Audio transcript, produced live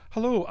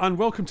Hello and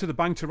welcome to the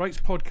Bang to Rights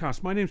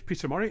podcast. My name's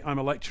Peter Murray. I'm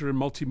a lecturer in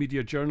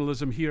multimedia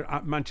journalism here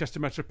at Manchester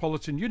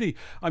Metropolitan Uni.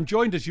 I'm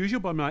joined as usual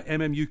by my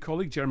MMU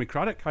colleague Jeremy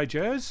Craddock. Hi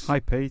Jez. Hi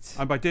Pete.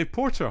 And by Dave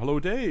Porter. Hello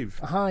Dave.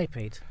 Hi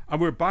Pete.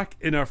 And we're back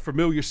in our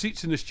familiar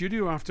seats in the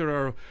studio after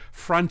our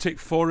frantic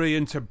foray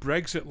into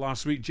Brexit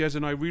last week. Jez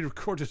and I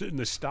re-recorded it in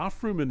the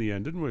staff room in the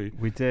end, didn't we?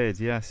 We did,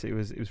 yes. It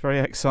was very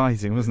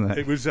exciting, wasn't it?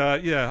 It was,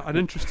 an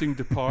interesting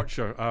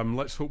departure.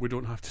 Let's hope we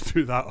don't have to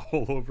do that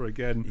all over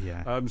again.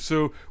 Yeah.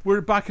 So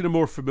we're back in a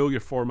more familiar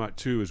format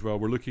too as well.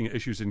 We're looking at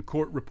issues in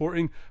court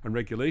reporting and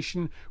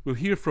regulation. We'll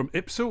hear from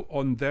IPSO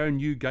on their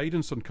new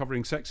guidance on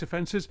covering sex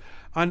offences,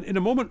 and in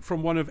a moment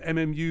from one of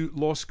MMU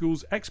Law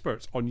School's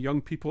experts on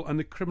young people and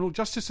the criminal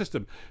justice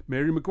system,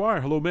 Mary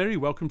Maguire. Hello Mary,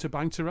 welcome to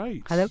Bang to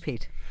Rights. Hello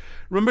Pete.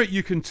 Remember,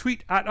 you can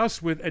tweet at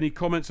us with any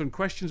comments and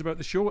questions about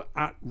the show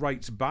at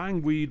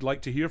RightsBang. We'd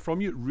like to hear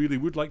from you, really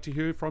would like to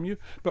hear from you.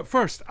 But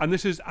first, and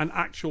this is an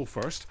actual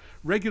first,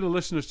 regular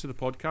listeners to the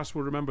podcast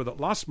will remember that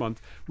last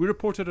month we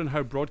reported on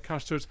how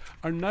broadcasters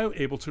are now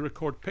able to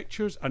record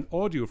pictures and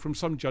audio from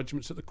some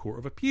judgments at the Court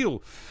of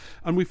Appeal.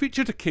 And we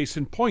featured a case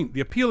in point,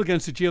 the appeal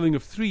against the jailing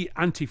of 3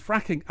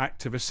 anti-fracking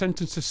activists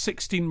sentenced to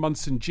 16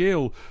 months in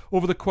jail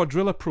over the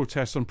Quadrilla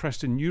protest on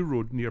Preston New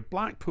Road near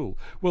Blackpool.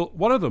 Well,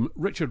 one of them,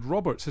 Richard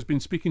Roberts, has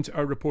been speaking to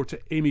our reporter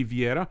Amy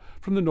Vieira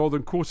from the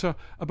Northern Quarter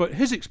about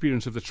his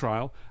experience of the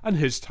trial and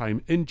his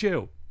time in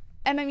jail.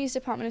 MMU's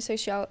Department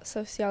of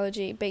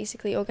Sociology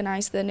basically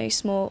organised the No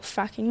Small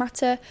Fracking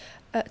Matter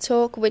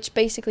talk, which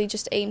basically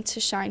just aimed to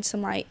shine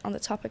some light on the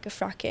topic of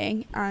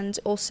fracking and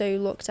also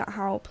looked at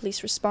how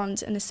police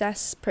respond and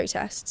assess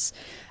protests.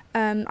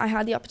 I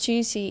had the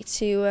opportunity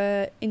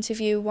to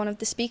interview one of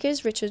the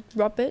speakers, Richard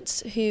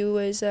Roberts, who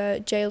was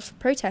jailed for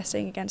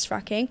protesting against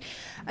fracking.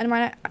 And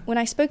when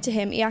I spoke to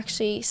him, he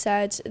actually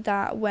said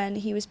that when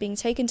he was being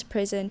taken to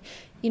prison,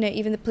 you know,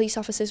 even the police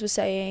officers were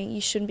saying, you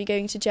shouldn't be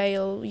going to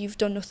jail, you've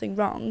done nothing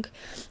wrong.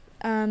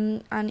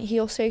 And he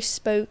also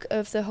spoke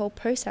of the whole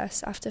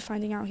process after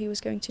finding out he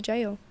was going to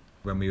jail.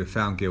 When we were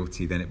found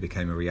guilty, then it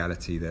became a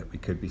reality that we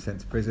could be sent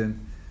to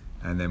prison.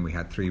 And then we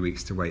had 3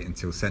 weeks to wait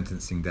until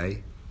sentencing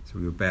day. So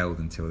we were bailed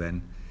until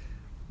then.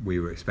 We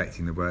were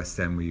expecting the worst.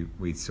 Then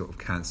we'd sort of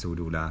cancelled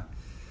all our...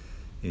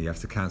 You have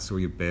to cancel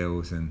your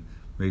bills and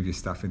move your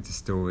stuff into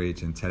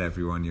storage and tell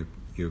everyone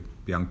you'll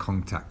be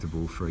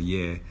uncontactable for a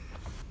year.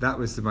 That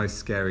was the most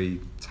scary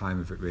time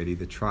of it, really,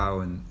 the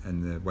trial and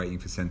the waiting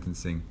for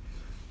sentencing.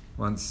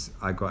 Once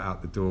I got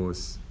out the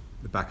doors,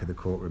 the back of the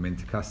courtroom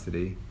into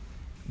custody,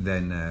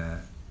 then,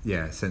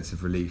 a sense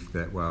of relief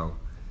that, well,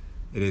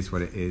 it is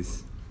what it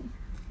is.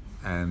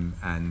 And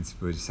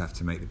we'll just have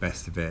to make the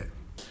best of it.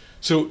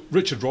 So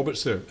Richard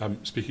Roberts there,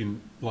 speaking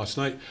last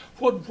night,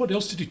 what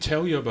else did he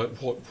tell you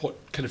about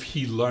what kind of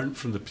he learnt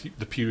from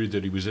the period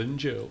that he was in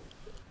jail?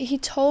 He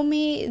told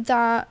me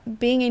that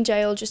being in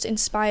jail just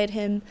inspired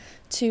him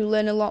to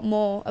learn a lot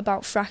more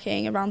about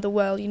fracking around the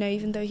world. You know,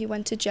 even though he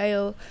went to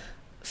jail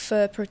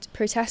for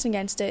protesting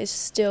against it, it's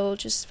still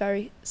just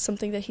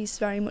something that he's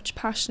very much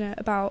passionate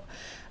about.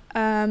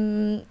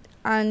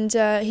 And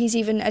he's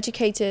even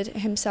educated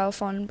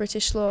himself on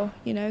British law,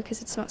 you know,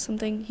 because it's not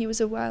something he was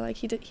aware, like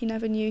he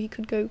never knew he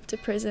could go to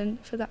prison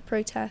for that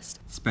protest.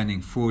 Spending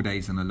 4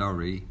 days on a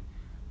lorry,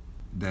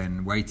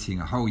 then waiting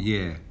a whole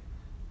year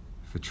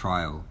for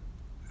trial,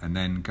 and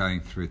then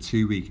going through a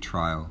 2-week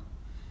trial,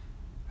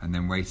 and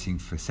then waiting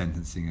for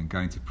sentencing and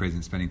going to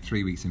prison, spending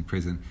 3 weeks in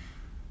prison,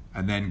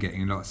 and then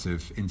getting lots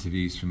of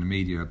interviews from the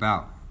media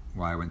about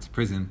why I went to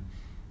prison.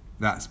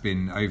 That's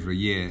been over a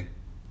year.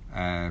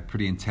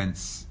 Pretty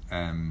intense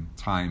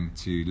time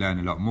to learn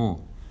a lot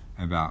more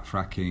about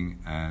fracking,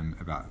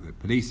 about the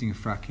policing of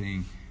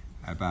fracking,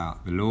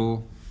 about the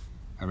law,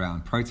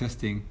 around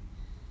protesting,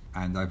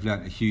 and I've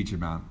learnt a huge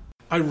amount.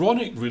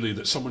 Ironic, really,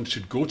 that someone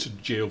should go to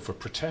jail for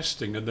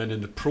protesting and then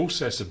in the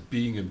process of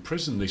being in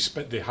prison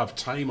they have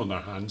time on their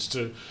hands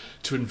to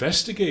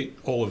investigate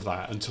all of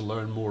that and to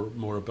learn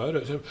more about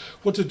it.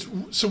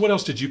 So what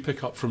else did you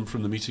pick up from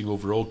the meeting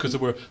overall? Because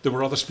there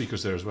were other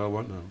speakers there as well,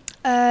 weren't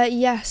there?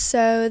 Yes,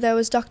 so there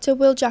was Dr.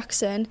 Will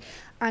Jackson,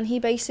 and he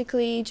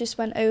basically just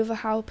went over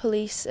how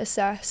police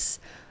assess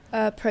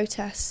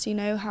protests, you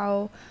know,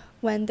 how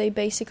when they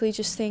basically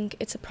just think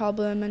it's a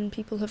problem and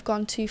people have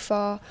gone too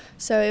far.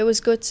 So it was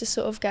good to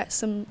sort of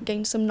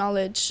gain some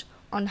knowledge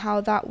on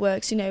how that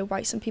works, you know,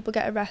 why some people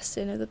get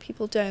arrested and other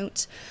people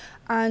don't.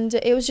 And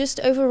it was just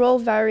overall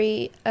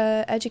very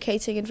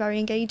educating and very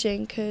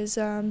engaging because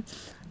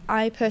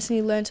I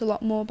personally learnt a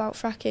lot more about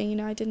fracking. You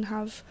know, I didn't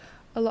have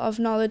a lot of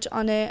knowledge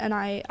on it, and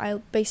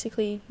I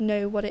basically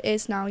know what it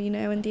is now, you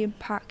know, and the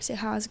impact it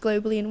has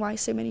globally and why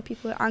so many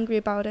people are angry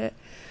about it.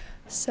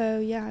 So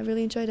yeah, I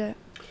really enjoyed it.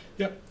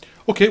 Yeah.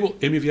 Okay, well,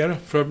 Amy Vieira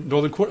from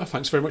Northern Quarter,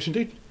 thanks very much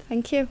indeed.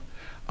 Thank you.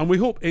 And we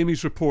hope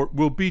Amy's report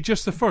will be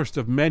just the first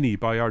of many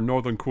by our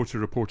Northern Quarter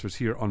reporters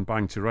here on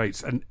Bang to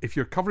Rights. And if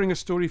you're covering a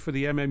story for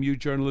the MMU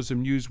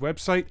Journalism News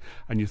website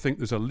and you think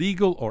there's a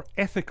legal or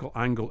ethical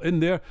angle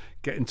in there,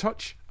 get in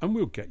touch and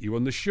we'll get you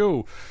on the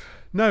show.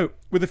 Now,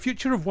 with the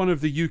future of one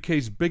of the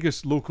UK's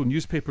biggest local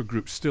newspaper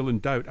groups still in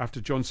doubt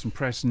after Johnston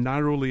Press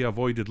narrowly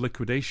avoided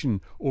liquidation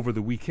over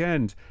the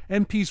weekend,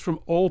 MPs from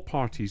all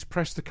parties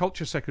pressed the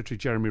Culture Secretary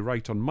Jeremy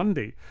Wright on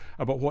Monday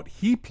about what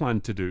he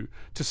planned to do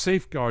to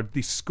safeguard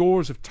the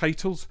scores of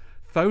titles,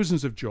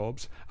 thousands of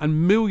jobs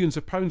and millions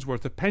of pounds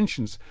worth of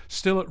pensions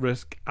still at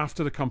risk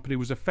after the company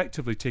was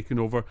effectively taken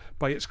over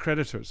by its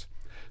creditors.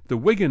 The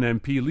Wigan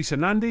MP, Lisa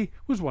Nandy,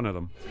 was one of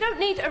them. We don't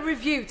need a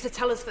review to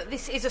tell us that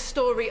this is a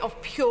story of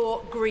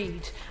pure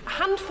greed. A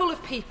handful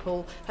of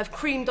people have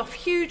creamed off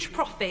huge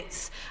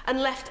profits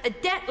and left a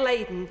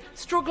debt-laden,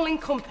 struggling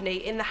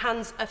company in the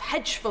hands of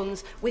hedge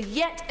funds with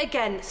yet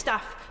again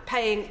staff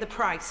paying the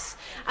price.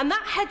 And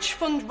that hedge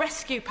fund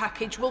rescue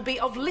package will be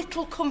of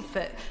little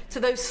comfort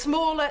to those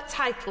smaller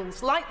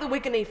titles like the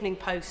Wigan Evening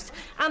Post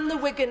and the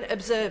Wigan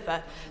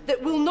Observer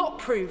that will not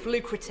prove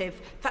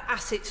lucrative for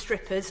asset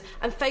strippers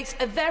and face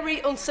a very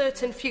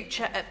uncertain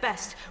future at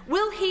best.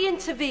 Will he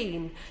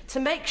intervene to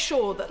make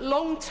sure that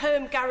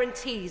long-term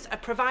guarantees are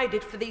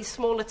provided for these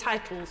smaller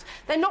titles?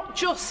 They're not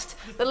just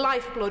the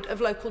lifeblood of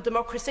local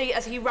democracy,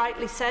 as he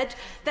rightly said,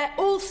 they're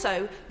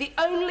also the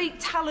only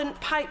talent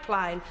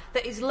pipeline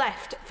that is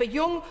left for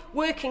young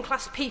working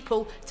class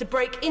people to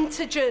break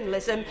into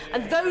journalism,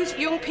 and those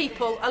young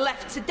people are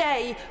left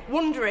today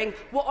wondering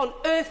what on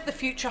earth the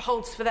future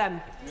holds for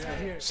them.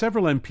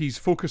 Several MPs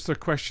focused their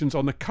questions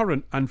on the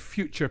current and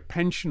future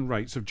pension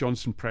rights of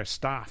Johnston Press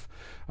staff.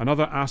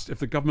 Another asked if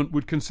the government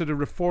would consider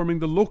reforming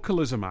the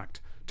Localism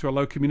Act to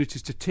allow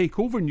communities to take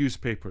over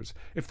newspapers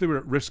if they were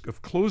at risk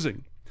of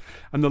closing.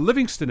 And the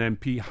Livingston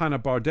MP, Hannah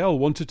Bardell,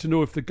 wanted to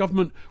know if the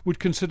government would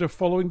consider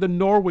following the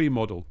Norway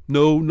model.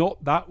 No,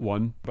 not that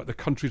one, but the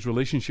country's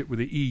relationship with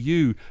the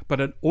EU,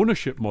 but an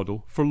ownership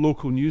model for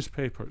local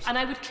newspapers. And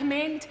I would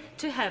commend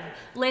to him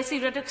Leslie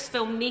Riddoch's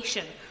film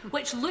Nation,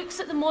 which looks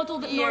at the model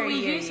that Norway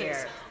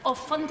uses of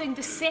funding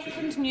the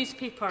second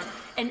newspaper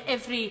in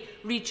every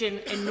region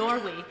in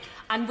Norway.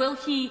 And will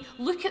he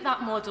look at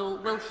that model?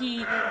 Will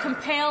he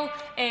compel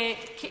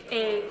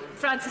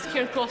Francis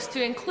Cairncross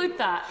to include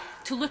that,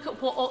 to look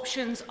at what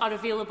options are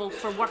available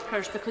for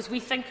workers, because we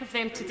think of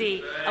them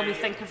today and we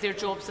think of their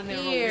jobs and their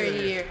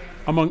roles.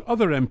 Among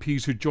other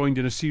MPs who joined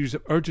in a series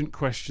of urgent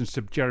questions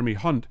to Jeremy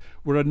Hunt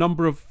were a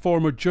number of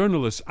former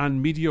journalists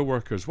and media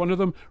workers. One of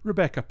them,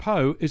 Rebecca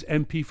Powell, is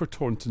MP for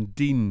Taunton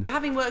Deane.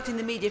 Having worked in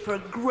the media for a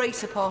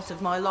greater part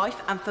of my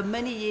life and for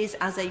many years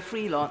as a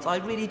freelance, I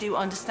really do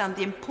understand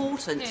the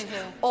importance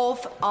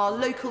of our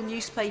local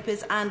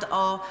newspapers and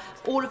all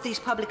of these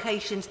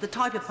publications, the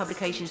type of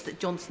publications that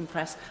Johnston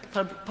Press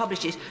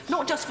publishes,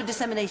 not just for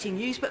disseminating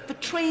news, but for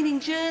training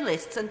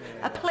journalists and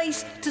a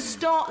place to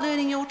start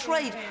learning your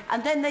trade.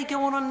 And then they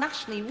go on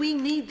nationally. We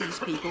need these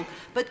people.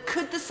 But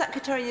could the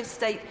Secretary of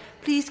State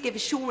please give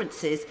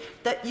assurances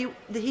that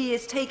he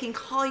is taking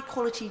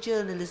high-quality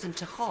journalism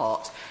to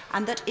heart,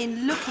 and that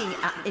in looking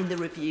in the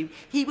review,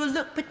 he will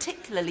look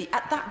particularly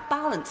at that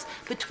balance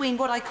between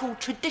what I call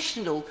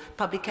traditional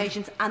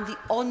publications and the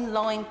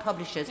online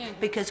publishers,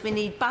 because we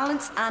need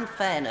balance and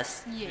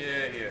fairness.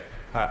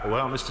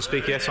 Well, Mr.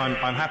 Speaker, yes, I'm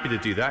happy to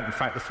do that. In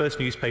fact, the first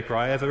newspaper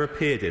I ever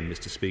appeared in,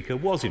 Mr. Speaker,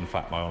 was in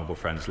fact my honourable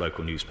friend's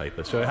local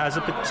newspaper, so it has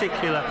a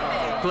particular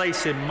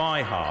place in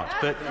my heart.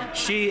 But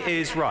she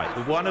is right.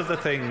 One of the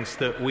things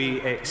that we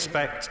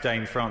expect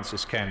Dame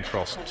Frances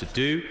Cairncross to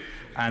do,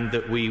 and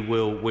that we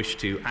will wish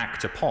to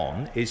act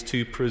upon, is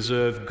to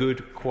preserve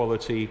good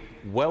quality,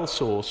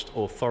 well-sourced,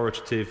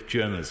 authoritative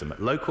journalism at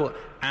local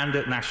and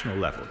at national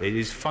level. It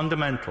is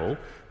fundamental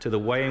to the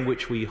way in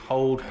which we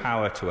hold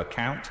power to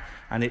account,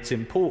 and it's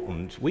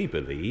important, we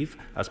believe,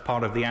 as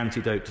part of the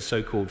antidote to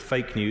so-called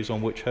fake news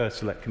on which her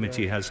select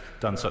committee has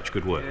done such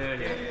good work.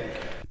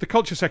 The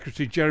Culture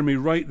Secretary, Jeremy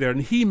Wright, there,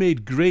 and he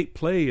made great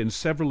play in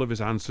several of his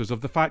answers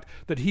of the fact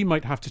that he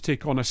might have to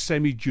take on a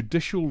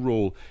semi-judicial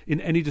role in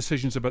any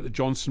decisions about the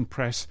Johnston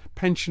Press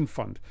pension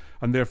fund,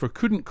 and therefore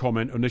couldn't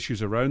comment on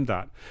issues around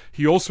that.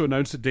 He also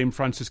announced that Dame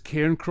Frances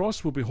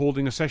Cairncross will be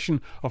holding a session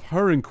of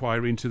her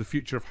inquiry into the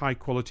future of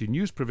high-quality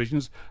news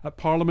provisions at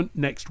Parliament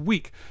next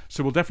week,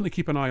 so we'll definitely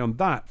keep an eye on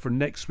that for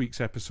next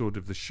week's episode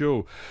of the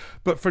show.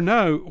 But for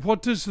now,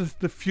 what does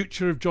the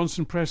future of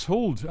Johnston Press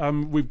hold?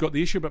 We've got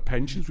the issue about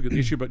pensions, we've got the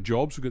issue about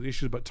jobs, we've got the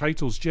issues about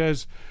titles.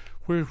 Jez,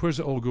 where's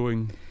it all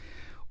going?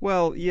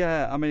 Well,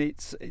 yeah, I mean,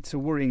 it's a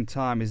worrying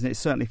time, isn't it?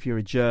 Certainly if you're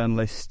a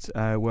journalist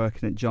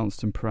working at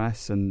Johnston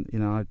Press, and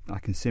I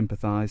can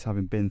sympathise,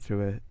 having been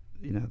through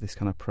this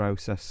kind of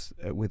process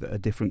with a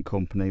different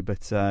company.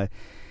 But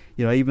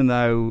even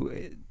though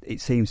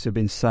it seems to have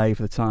been safe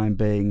for the time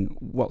being,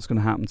 what's going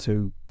to happen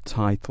to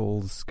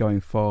titles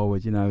going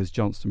forward? As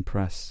Johnston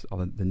Press,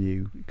 or the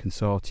new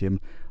consortium,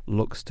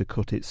 looks to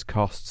cut its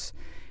costs.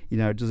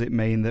 Does it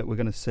mean that we're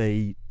going to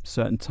see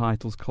certain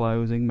titles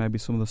closing? Maybe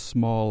some of the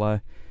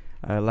smaller,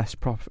 less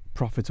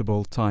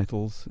profitable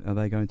titles, are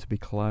they going to be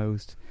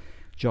closed?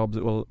 jobs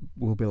that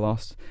will be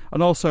lost,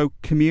 and also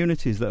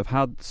communities that have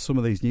had some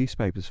of these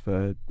newspapers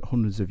for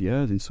hundreds of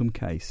years. In some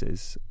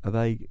cases, are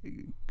they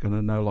going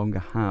to no longer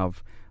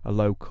have a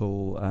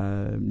local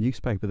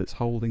newspaper that's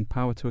holding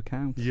power to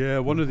account? Yeah,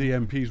 one of the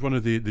MPs, one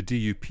of the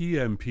DUP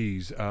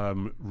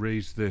MPs,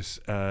 raised this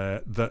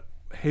that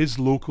his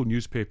local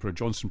newspaper,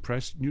 Johnston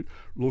Press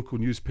local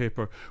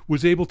newspaper,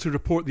 was able to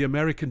report the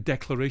American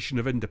Declaration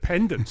of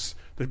Independence.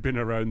 They've been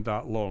around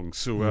that long.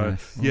 So,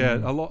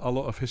 a lot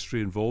of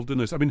history involved in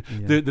this. I mean,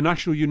 the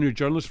National Union of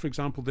Journalists, for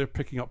example, they're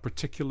picking up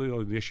particularly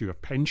on the issue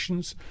of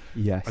pensions.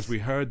 Yes. As we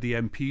heard, the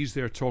MPs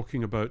there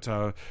talking about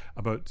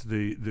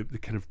the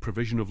kind of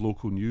provision of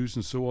local news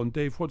and so on.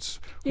 Dave, where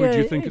do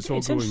you think it's all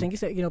going? It's interesting,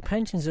 isn't it?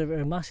 Pensions are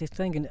a massive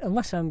thing, and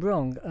unless I'm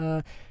wrong,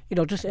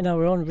 just in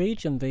our own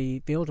region,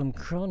 the Oldham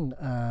Cron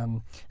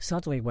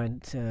sadly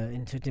went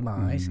into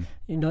demise.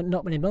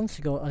 Not many months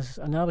ago,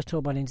 and I was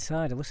told by an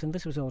insider, listen,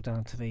 this was all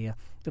down to the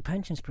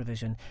pensions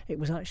provision. It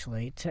was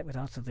actually taken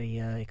out of the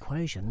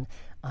equation,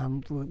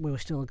 and we were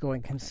still a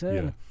growing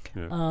concern.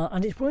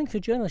 And it's worrying for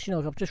journalists.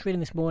 I'm just reading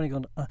this morning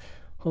on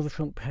over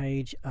front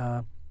page,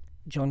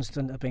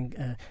 Johnston have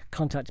been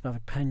contacted by the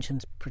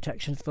Pensions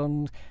Protection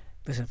Fund.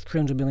 There's a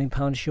 £300 million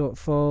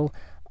shortfall.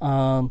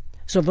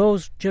 So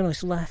those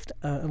journalists left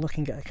are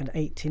looking at a kind of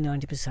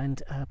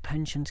 80-90%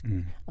 pensions,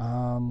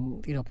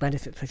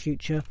 benefit for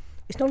future.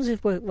 It's not as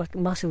if we're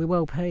massively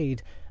well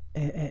paid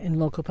in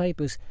local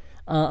papers,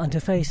 and to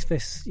face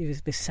this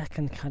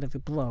second kind of a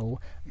blow,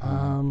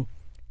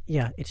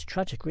 it's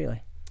tragic,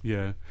 really.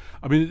 Yeah,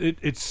 I mean,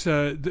 it's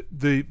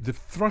the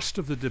thrust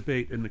of the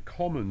debate in the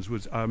Commons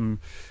was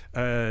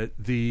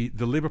the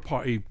Labour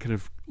Party kind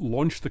of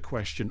launched the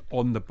question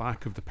on the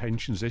back of the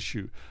pensions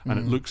issue, and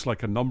it looks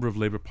like a number of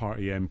Labour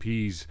Party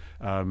MPs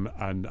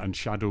and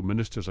shadow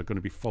ministers are going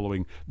to be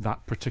following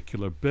that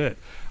particular bit.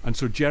 And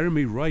so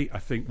Jeremy Wright, I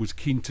think, was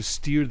keen to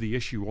steer the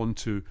issue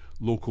onto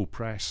local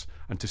press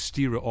and to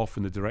steer it off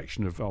in the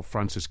direction of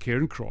Francis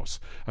Cairncross,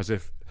 as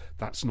if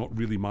that's not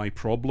really my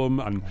problem.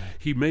 And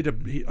he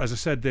as I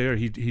said there,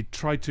 he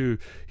tried to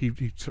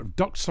sort of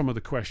ducked some of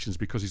the questions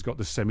because he's got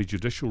the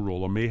semi-judicial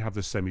role, or may have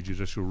the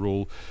semi-judicial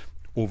role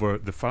over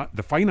the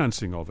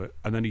financing of it,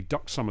 and then he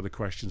ducked some of the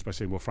questions by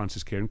saying, well,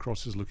 Francis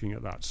Cairncross is looking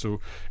at that. So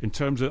in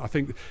terms of, I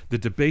think the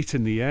debate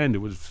in the end, it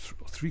was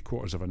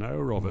 3/4 of an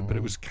hour of it, but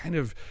it was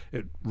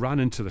it ran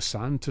into the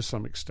sand to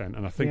some extent,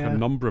 and I think a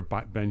number of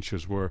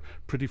backbenchers were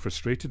pretty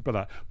frustrated by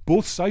that.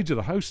 Both sides of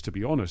the House, to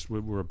be honest,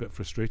 were a bit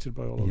frustrated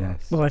by all of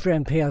that. Well, every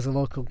MP has a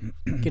local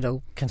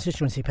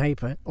constituency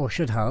paper, or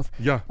should have.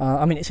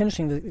 I mean, it's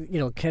interesting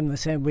that came the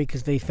same week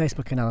as the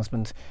Facebook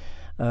announcement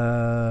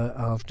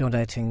of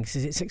donating, is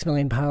it £6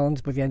 million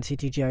with the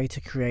NCTJ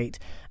to create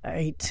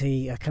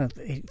 80 kind of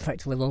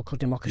effectively local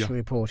democracy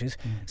reporters,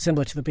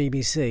 similar to the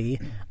BBC.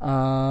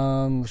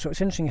 So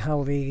it's interesting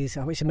how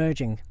it's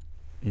emerging.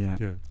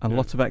 A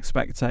lot of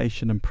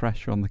expectation and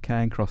pressure on the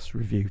Cairncross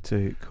review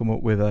to come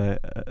up with a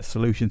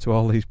solution to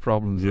all these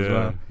problems as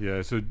well.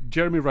 Yeah, so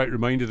Jeremy Wright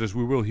reminded us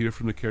we will hear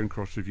from the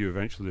Cairncross review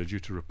eventually. They're due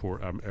to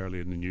report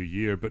early in the new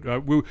year, but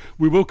we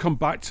will come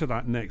back to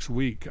that next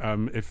week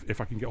if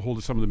I can get hold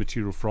of some of the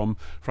material from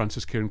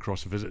Francis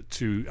Cairncross' visit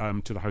to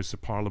the House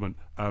of Parliament.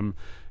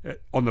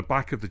 On the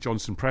back of the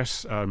Johnston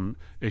Press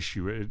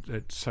issue,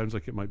 it sounds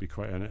like it might be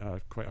quite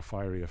a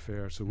fiery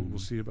affair, so we'll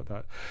see about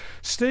that.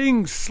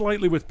 Staying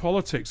slightly with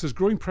politics, there's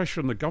growing pressure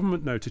on the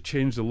government now to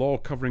change the law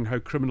covering how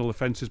criminal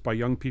offences by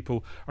young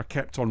people are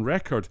kept on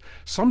record,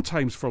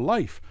 sometimes for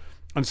life,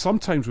 and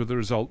sometimes with the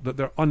result that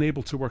they're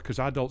unable to work as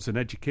adults in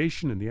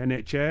education, in the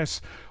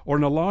NHS, or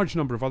in a large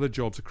number of other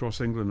jobs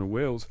across England and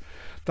Wales.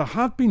 There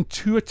have been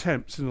 2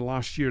 attempts in the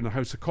last year in the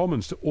House of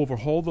Commons to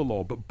overhaul the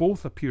law, but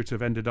both appear to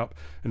have ended up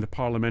in the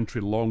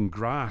parliamentary long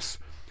grass.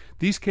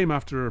 These came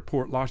after a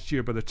report last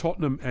year by the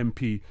Tottenham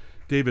MP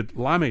David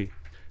Lammy,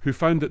 who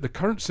found that the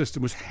current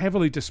system was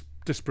heavily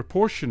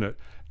disproportionate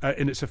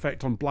in its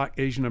effect on black,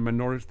 Asian and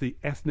minority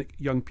ethnic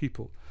young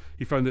people.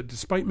 He found that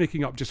despite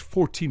making up just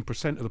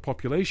 14% of the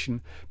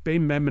population,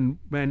 BAME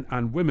men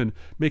and women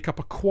make up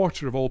a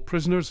quarter of all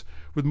prisoners,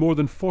 with more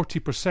than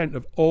 40%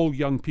 of all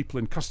young people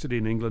in custody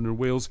in England and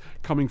Wales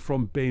coming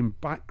from BAME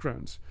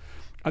backgrounds.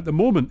 At the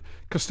moment,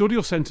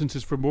 custodial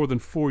sentences for more than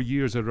 4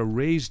 years are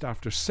erased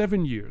after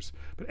 7 years,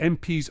 but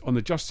MPs on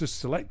the Justice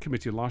Select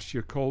Committee last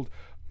year called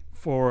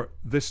for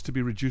this to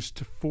be reduced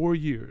to 4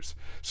 years.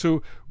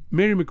 So,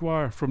 Mary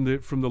Maguire from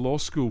the law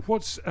school,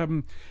 what's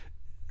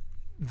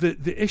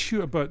the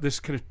issue about this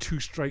kind of 2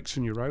 strikes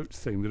and you're out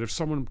thing, that if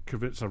someone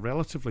commits a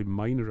relatively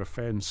minor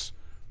offence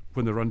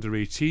when they're under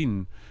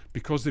 18,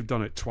 because they've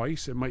done it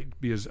twice, it might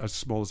be as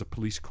small as a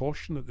police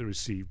caution that they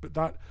receive, but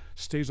that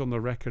stays on the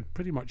record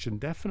pretty much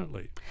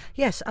indefinitely.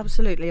 Yes,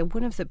 absolutely. And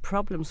one of the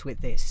problems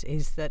with this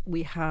is that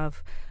we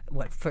have,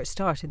 for a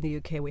start, in the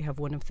UK, we have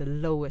one of the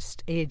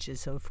lowest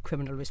ages of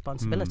criminal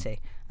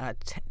responsibility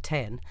at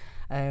 10.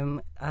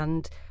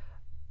 And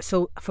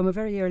so from a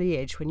very early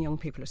age, when young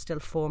people are still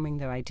forming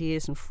their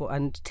ideas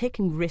and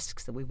taking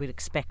risks that we would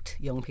expect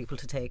young people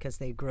to take as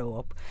they grow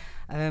up,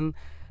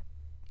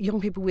 young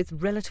people with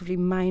relatively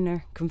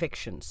minor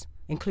convictions,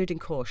 including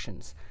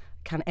cautions,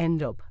 can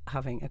end up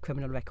having a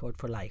criminal record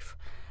for life.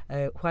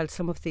 While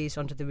some of these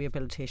under the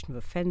Rehabilitation of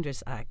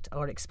Offenders Act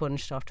are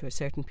expunged after a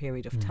certain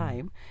period of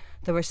time,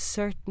 there are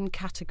certain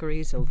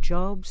categories of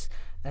jobs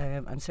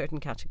and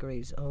certain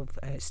categories of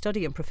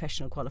study and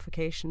professional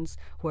qualifications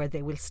where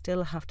they will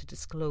still have to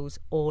disclose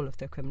all of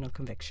their criminal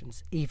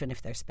convictions, even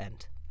if they're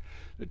spent.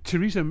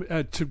 Teresa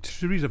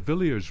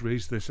Villiers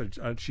raised this.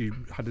 She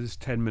had this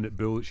 10-minute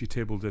bill that she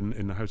tabled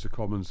in the House of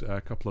Commons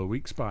a couple of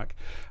weeks back,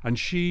 and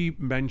she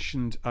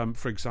mentioned,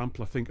 for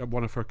example, I think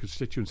one of her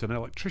constituents, an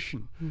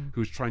electrician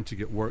who's trying to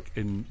get work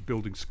in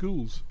building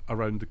schools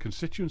around the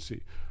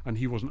constituency, and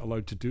he wasn't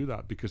allowed to do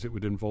that because it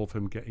would involve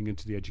him getting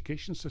into the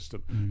education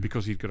system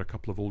because he'd got a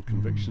couple of old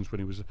convictions when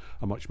he was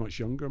a much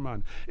younger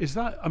man. Is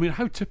that, I mean,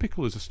 how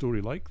typical is a story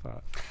like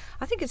that?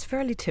 I think it's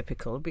fairly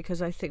typical,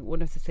 because I think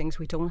one of the things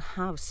we don't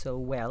have so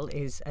well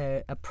is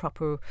a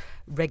proper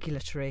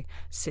regulatory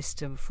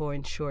system for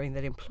ensuring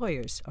that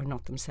employers are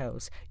not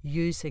themselves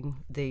using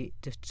the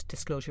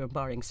disclosure and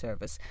barring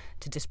service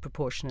to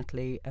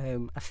disproportionately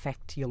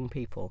affect young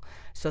people,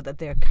 so that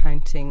they're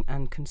counting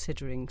and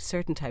considering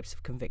certain types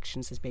of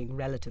convictions as being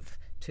relative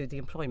to the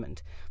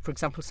employment. For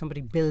example,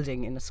 somebody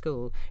building in a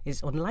school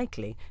is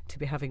unlikely to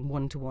be having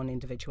one-to-one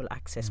individual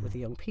access with a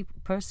young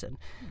person.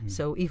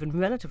 So even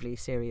relatively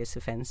serious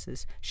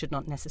offences should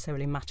not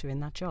necessarily matter in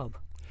that job.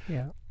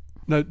 Yeah.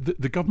 Now,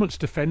 the government's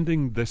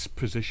defending this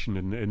position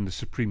in the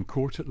Supreme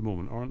Court at the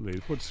moment, aren't they?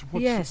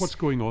 What's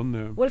going on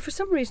there? Well, for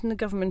some reason, the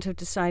government have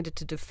decided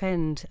to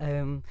defend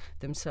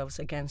themselves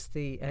against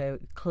the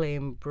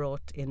claim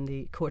brought in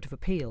the Court of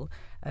Appeal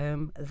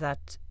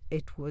that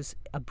it was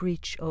a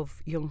breach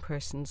of young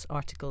persons'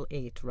 Article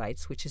 8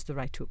 rights, which is the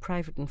right to a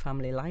private and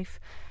family life,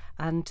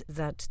 and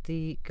that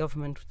the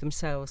government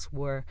themselves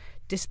were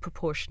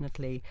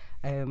disproportionately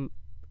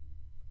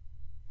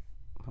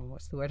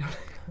what's the word?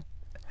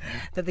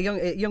 That the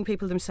young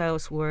people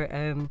themselves were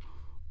kind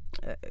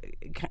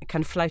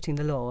of flouting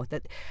the law.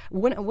 That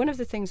one of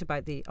the things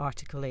about the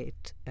Article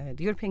 8,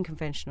 the European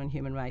Convention on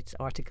Human Rights,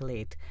 Article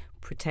 8,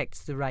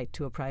 protects the right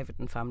to a private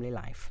and family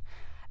life.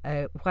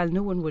 While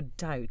no one would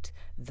doubt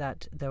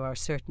that there are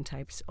certain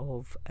types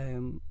of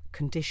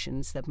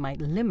conditions that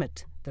might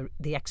limit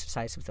the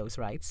exercise of those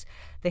rights,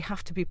 they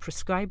have to be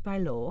prescribed by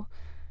law,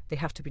 they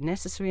have to be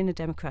necessary in a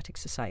democratic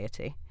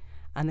society,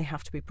 and they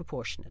have to be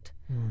proportionate.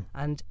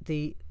 And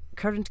the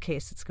current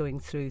case that's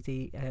going through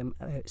the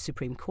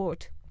Supreme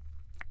Court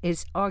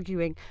is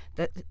arguing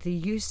that the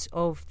use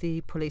of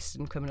the Police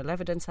and Criminal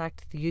Evidence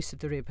Act, the use of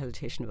the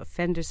Rehabilitation of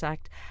Offenders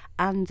Act,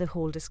 and the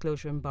whole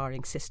disclosure and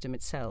barring system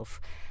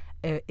itself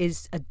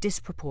is a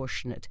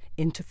disproportionate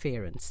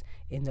interference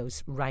in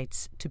those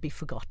rights to be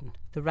forgotten,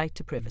 the right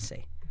to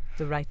privacy,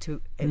 the right to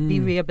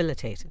be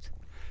rehabilitated.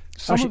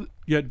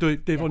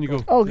 Dave, on you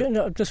go. Oh,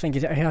 no, I'm just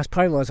thinking it has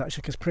parallels,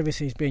 actually, because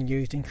privacy is being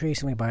used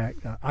increasingly by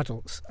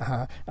adults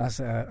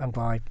and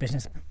by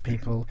business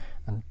people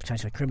and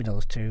potentially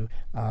criminals to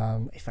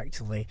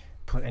effectively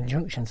put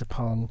injunctions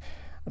upon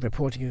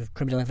reporting of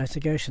criminal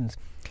investigations.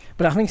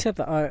 But having said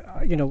that,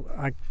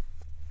 I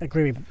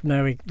agree with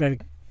Mary. Very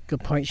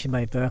good point she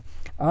made there.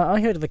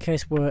 I heard of a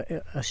case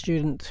where a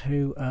student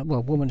a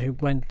woman who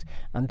went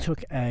and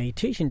took a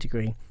teaching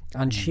degree,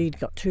 and she'd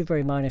got two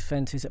very minor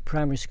offences at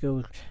primary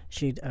school.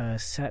 She'd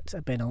set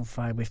a bin on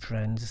fire with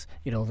friends,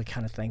 the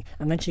kind of thing.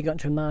 And then she got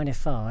into a minor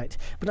fight.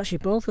 But actually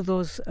both of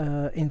those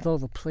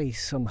involved the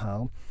police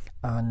somehow.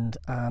 And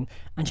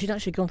she'd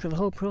actually gone through the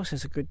whole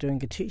process of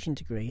doing a teaching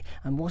degree,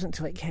 and wasn't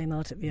until it came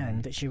out at the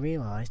end that she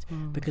realised,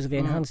 because of the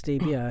enhanced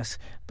DBS,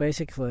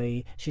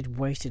 basically she'd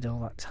wasted all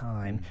that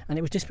time, and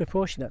it was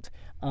disproportionate.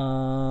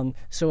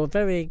 So a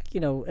very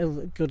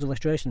good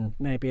illustration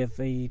maybe of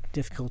the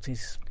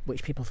difficulties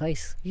which people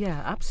face.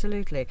 Yeah,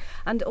 absolutely.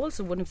 And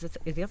also one of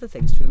the other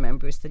things to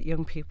remember is that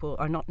young people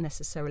are not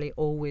necessarily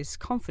always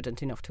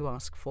confident enough to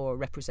ask for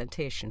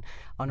representation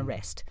on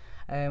arrest.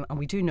 And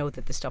we do know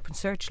that the stop and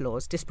search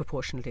laws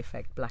disproportionately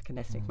affect black and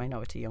ethnic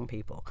minority young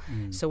people.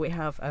 So we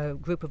have a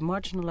group of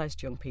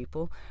marginalised young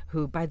people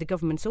who, by the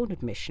government's own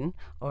admission,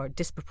 are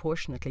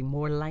disproportionately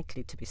more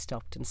likely to be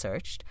stopped and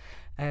searched.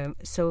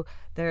 So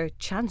their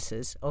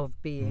chances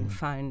of being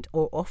found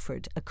or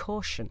offered a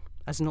caution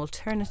as an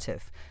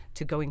alternative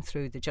to going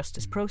through the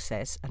justice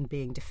process and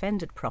being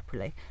defended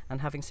properly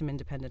and having some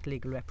independent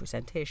legal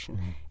representation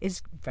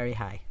is very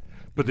high.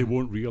 But they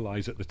won't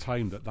realise at the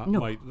time that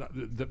might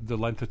the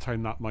length of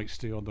time that might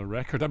stay on the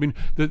record. I mean,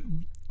 the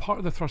part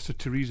of the thrust of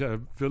Teresa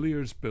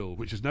Villiers' bill,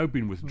 which has now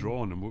been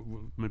withdrawn, and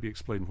we'll maybe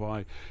explain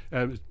why,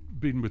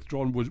 been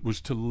withdrawn,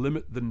 was to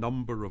limit the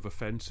number of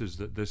offences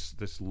that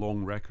this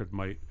long record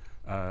might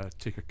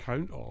take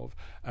account of.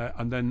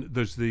 And then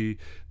there's the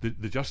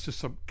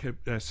Justice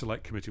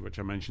Select Committee, which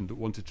I mentioned, that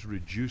wanted to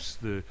reduce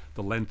the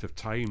length of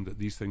time that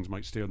these things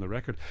might stay on the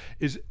record.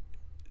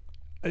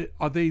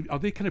 Are they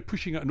kind of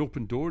pushing at an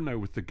open door now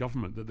with the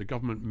government, that the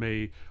government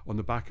may, on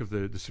the back of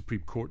the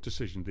Supreme Court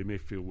decision, they may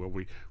feel, well,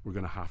 we're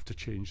going to have to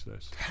change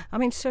this? I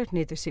mean,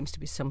 certainly there seems to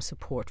be some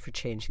support for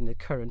changing the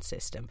current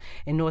system.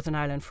 In Northern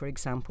Ireland, for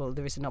example,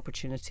 there is an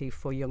opportunity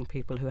for young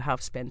people who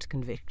have spent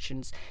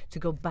convictions to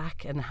go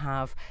back and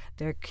have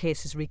their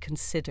cases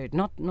reconsidered,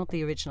 not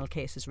the original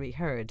cases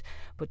reheard,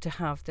 but to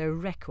have their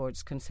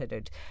records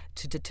considered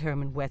to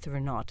determine whether or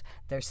not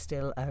they're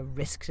still a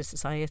risk to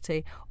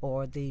society,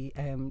 or the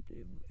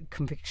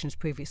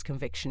previous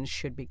convictions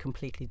should be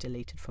completely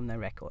deleted from their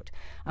record.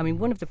 I mean,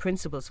 one of the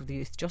principles of the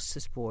Youth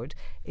Justice Board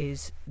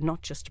is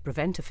not just to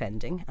prevent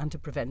offending and to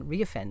prevent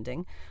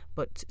reoffending,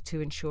 but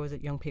to ensure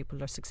that young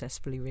people are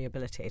successfully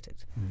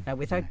rehabilitated. Now,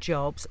 without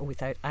jobs, or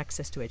without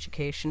access to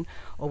education,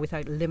 or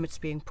without limits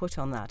being put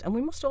on that. And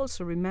we must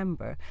also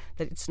remember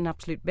that it's an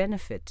absolute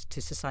benefit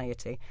to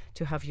society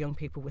to have young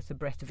people with a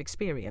breadth of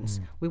experience.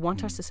 We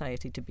want our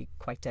society to be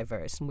quite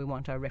diverse, and we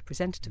want our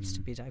representatives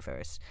to be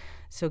diverse.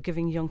 So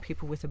giving young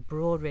people with a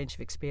broad range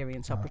of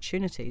experience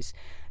opportunities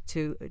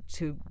to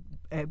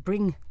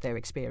bring their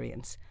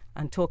experience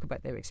and talk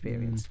about their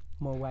experience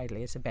more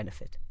widely is a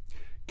benefit.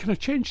 Can I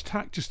change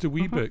tack just a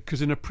wee bit?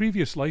 Because in a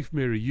previous life,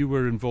 Mary, you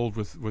were involved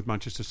with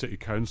Manchester City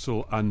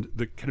Council and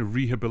the kind of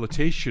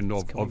rehabilitation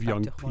of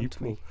young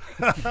people.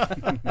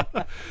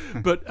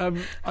 But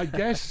I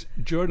guess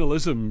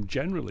journalism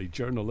generally,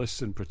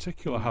 journalists in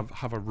particular,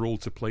 have a role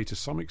to play to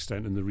some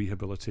extent in the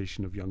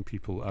rehabilitation of young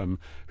people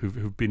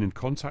who've been in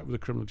contact with the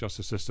criminal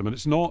justice system. And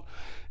it's not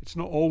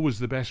always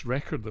the best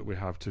record that we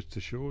have to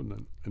show in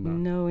that.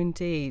 No,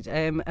 indeed.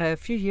 A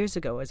few years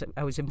ago,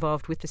 I was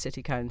involved with the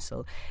City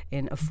Council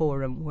in a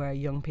forum where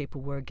young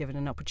people were given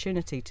an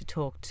opportunity to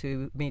talk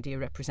to media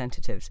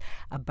representatives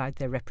about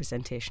their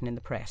representation in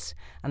the press,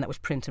 and that was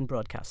print and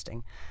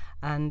broadcasting.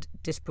 And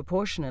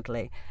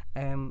disproportionately,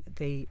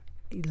 the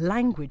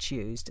language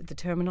used, the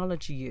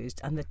terminology used,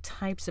 and the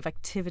types of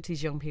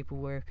activities young people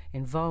were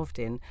involved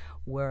in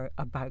were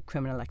about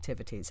criminal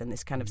activities, and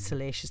this kind of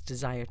salacious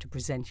desire to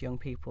present young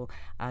people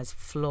as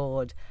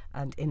flawed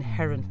and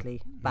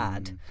inherently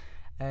bad.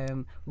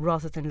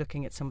 Rather than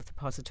looking at some of the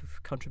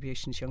positive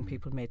contributions young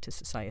people made to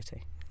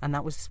society. And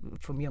that was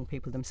from young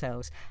people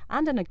themselves.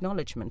 And an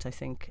acknowledgement, I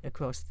think,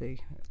 across the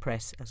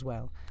press as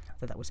well,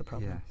 that was a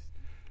problem.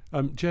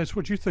 Yes. Jez,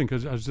 what do you think?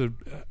 Is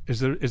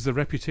the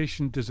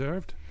reputation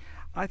deserved?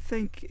 I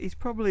think it's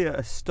probably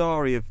a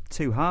story of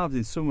two halves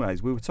in some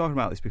ways. We were talking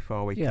about this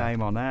before we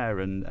came on air,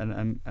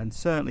 and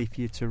certainly if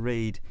you're to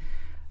read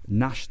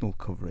national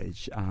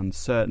coverage and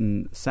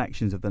certain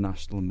sections of the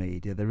national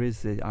media, there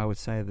is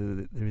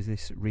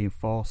this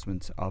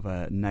reinforcement of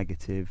a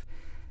negative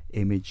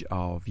image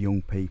of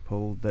young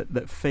people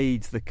that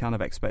feeds the kind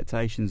of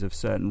expectations of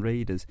certain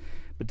readers.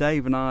 But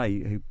Dave and I,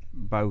 who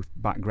both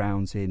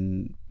backgrounds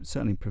in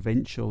certainly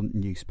provincial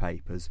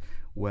newspapers,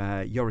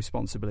 where your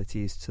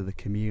responsibility is to the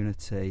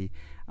community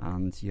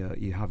and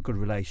you have good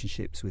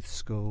relationships with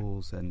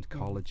schools and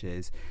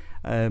colleges,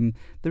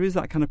 there is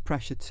that kind of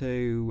pressure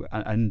to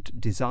and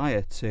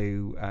desire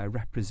to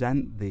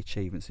represent the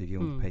achievements of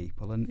young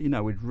people, and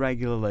we'd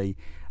regularly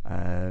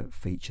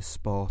feature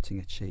sporting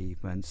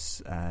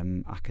achievements,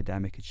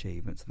 academic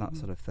achievements, and that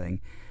sort of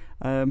thing.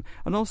 And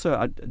also,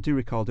 I do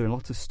recall doing a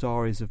lot of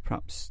stories of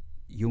perhaps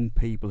young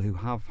people who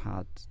have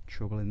had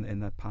trouble in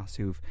their past,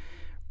 who've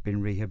been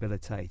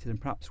rehabilitated,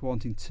 and perhaps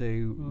wanting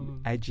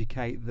to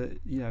educate the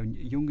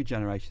younger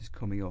generations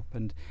coming up,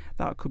 and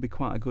that could be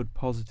quite a good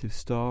positive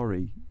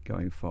story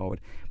going forward.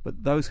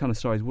 But those kind of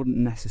stories wouldn't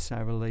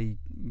necessarily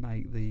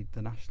make the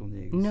national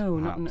news. No,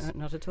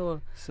 not at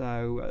all.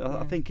 So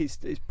I think it's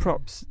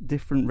perhaps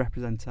different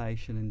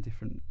representation in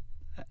different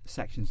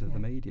sections of the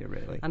media,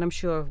 really. And I'm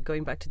sure,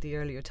 going back to the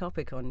earlier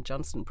topic on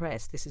Johnston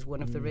Press, this is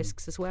one of the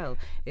risks as well,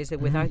 is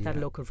that without that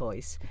local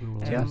voice,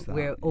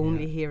 we're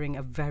only hearing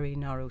a very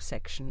narrow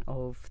section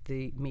of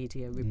the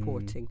media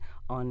reporting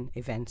on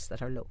events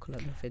that are local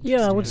and of interest.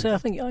 Yeah, I would say I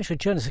think actually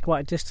journalists are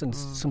quite a distance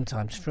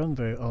sometimes from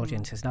their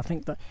audiences, and I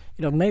think that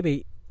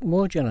maybe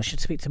more journalists should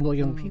speak to more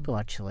young people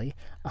actually,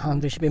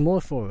 and there should be more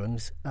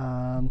forums,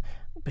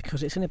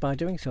 because it's only by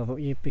doing so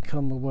that you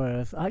become aware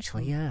of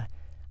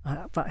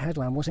that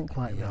headline wasn't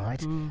quite right.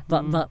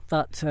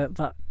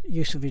 That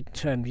use of the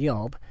term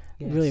yob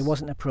really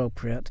wasn't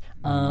appropriate.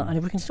 And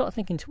if we can start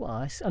thinking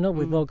twice, I know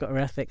we've all got our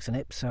ethics in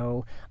it,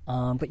 so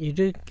but you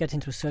do get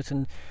into a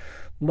certain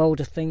mode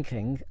of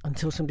thinking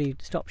until somebody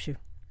stops you.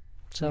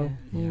 So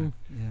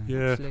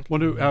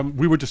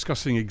we were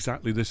discussing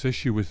exactly this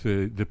issue with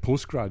the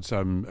postgrads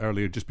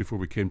earlier, just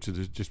before I came to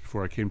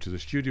the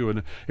studio,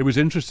 and it was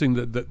interesting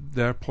that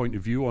their point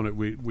of view on it.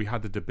 We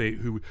had the debate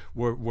who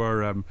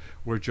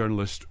were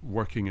journalists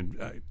working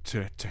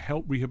to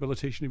help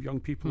rehabilitation of young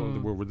people,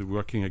 or were they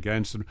working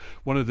against? And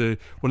one of the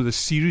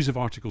series of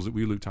articles that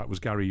we looked at was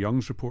Gary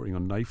Young's reporting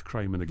on knife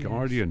crime in the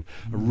Guardian,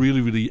 a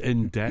really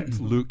in depth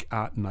look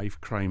at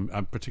knife crime,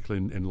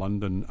 particularly in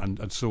London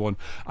and so on.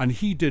 And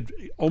he did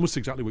almost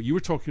exactly what you were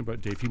talking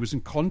about, Dave. He was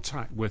in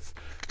contact with,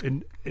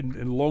 in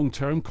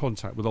long-term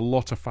contact with a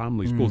lot of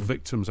families, both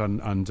victims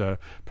and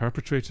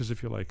perpetrators,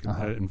 if you like,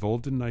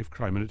 involved in knife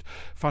crime. And it's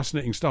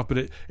fascinating stuff, but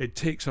it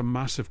takes a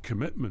massive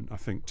commitment, I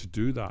think, to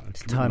do that.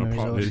 It's time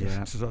and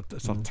resources.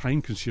 It's a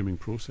time-consuming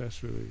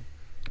process, really.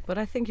 But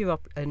I think you're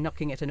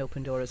knocking at an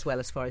open door as well,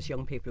 as far as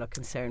young people are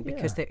concerned,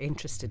 because they're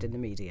interested in the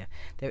media,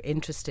 they're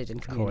interested in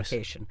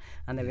communication,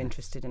 and they're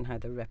interested in how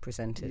they're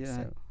represented. Yeah.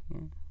 So,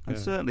 and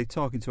certainly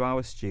talking to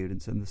our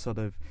students and the sort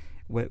of,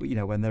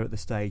 when they're at the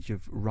stage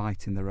of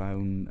writing their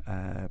own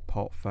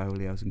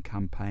portfolios and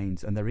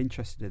campaigns, and they're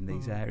interested in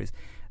these areas,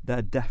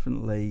 they're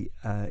definitely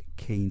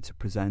keen to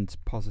present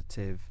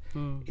positive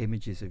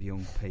images of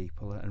young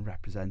people and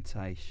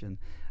representation,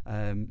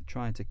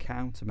 trying to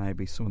counter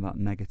maybe some of that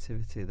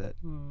negativity that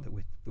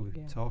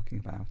we're talking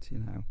about,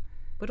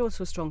 But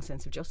also a strong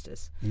sense of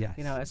justice. Yes.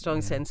 A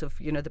strong sense of,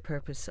 the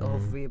purpose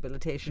of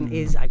rehabilitation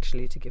is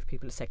actually to give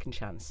people a second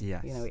chance.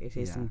 Yes. It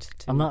isn't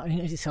to... And that in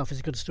itself is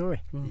a good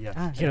story.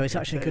 Yes. It's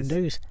actually good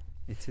news.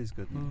 It is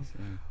good news,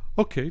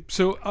 Okay,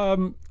 so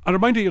a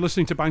reminder, you're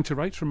listening to Bang to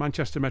Rights from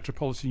Manchester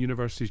Metropolitan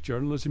University's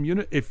Journalism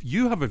Unit. If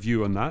you have a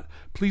view on that,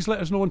 please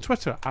let us know on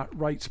Twitter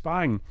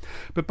 @RightsBang.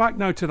 But back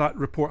now to that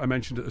report I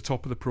mentioned at the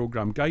top of the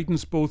programme,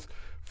 guidance both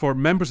for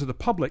members of the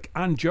public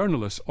and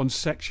journalists on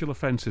sexual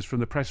offences from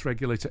the press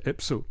regulator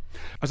IPSO.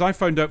 As I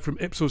found out from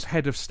IPSO's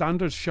head of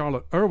standards,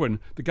 Charlotte Irwin,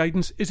 the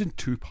guidance is in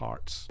 2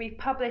 parts. We've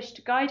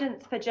published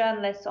guidance for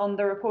journalists on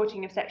the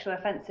reporting of sexual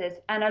offences,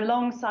 and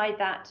alongside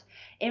that,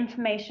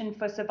 information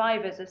for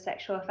survivors of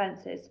sexual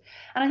offences.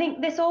 And I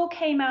think this all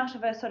came out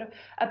of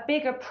a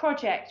bigger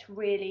project,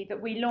 really, that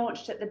we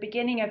launched at the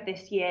beginning of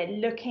this year,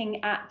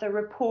 looking at the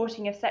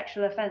reporting of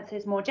sexual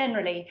offences more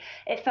generally.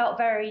 It felt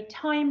very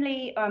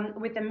timely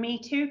with the Me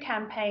Too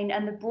campaign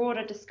and the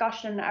broader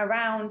discussion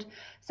around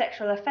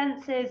sexual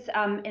offences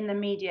in the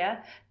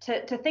media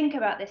to think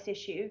about this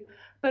issue.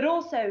 But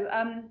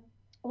also,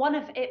 one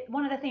of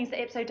the things that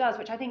IPSO does,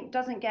 which I think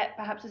doesn't get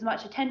perhaps as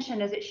much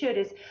attention as it should,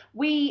 is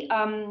we,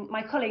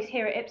 my colleagues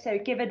here at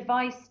IPSO, give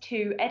advice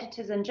to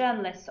editors and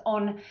journalists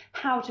on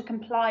how to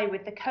comply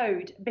with the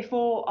code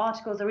before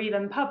articles are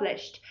even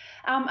published.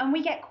 And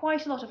we get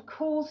quite a lot of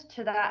calls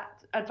to that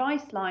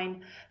advice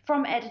line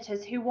from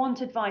editors who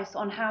want advice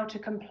on how to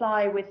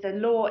comply with the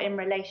law in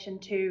relation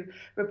to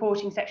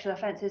reporting sexual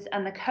offences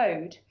and the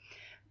code.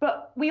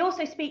 But we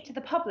also speak to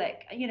the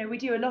public. We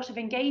do a lot of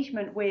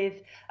engagement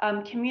with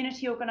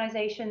community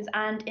organisations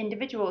and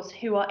individuals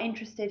who are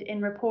interested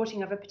in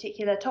reporting of a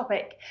particular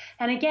topic.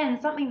 And again,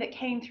 something that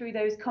came through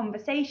those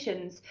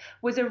conversations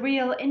was a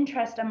real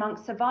interest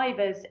amongst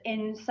survivors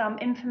in some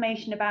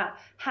information about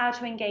how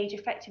to engage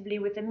effectively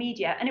with the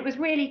media. And it was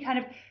really kind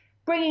of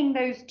bringing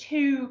those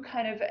 2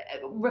 kind of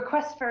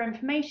requests for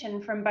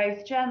information from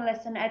both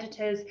journalists and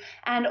editors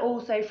and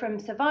also from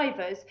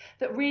survivors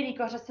that really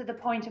got us to the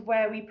point of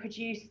where we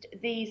produced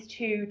these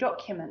 2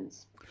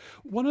 documents.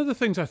 One of the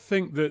things I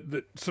think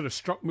that sort of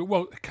struck me,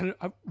 kind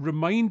of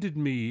reminded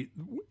me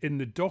in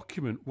the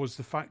document, was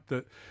the fact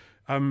that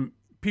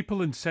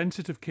people in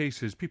sensitive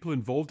cases, people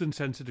involved in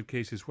sensitive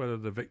cases, whether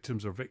they're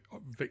victims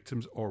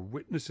or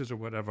witnesses or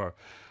whatever,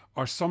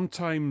 are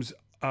sometimes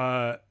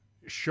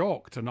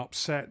shocked and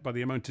upset by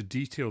the amount of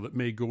detail that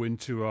may go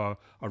into a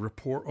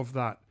report of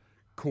that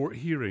court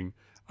hearing.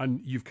 And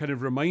you've kind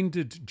of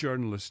reminded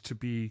journalists to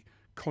be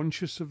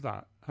conscious of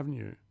that, haven't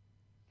you?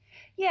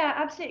 Yeah,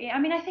 absolutely. I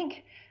mean, I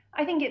think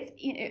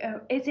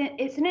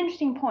it's an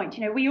interesting point.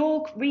 We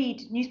all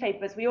read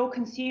newspapers, we all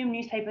consume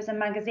newspapers and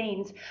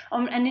magazines,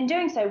 and in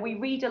doing so, we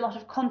read a lot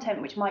of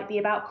content which might be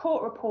about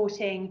court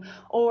reporting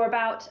or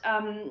about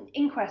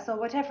inquests or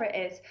whatever it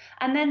is.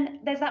 And then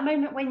there's that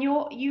moment when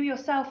you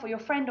yourself or your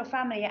friend or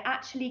family are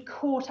actually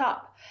caught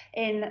up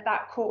in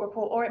that court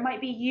report, or it might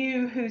be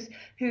you who's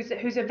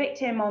a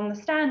victim on the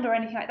stand or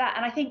anything like that.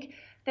 And I think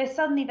there's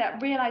suddenly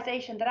that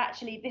realization that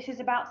actually this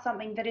is about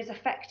something that is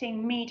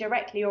affecting me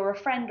directly, or a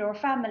friend or a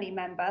family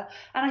member.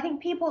 And I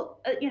think people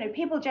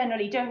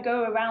generally don't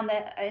go around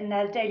in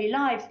their daily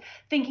lives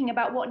thinking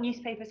about what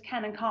newspapers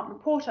can and can't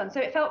report on. So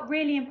it felt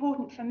really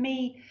important for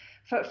me,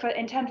 for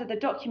in terms of the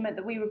document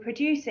that we were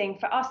producing,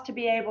 for us to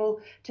be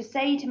able to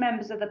say to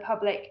members of the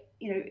public,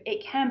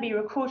 it can be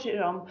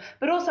recorded on.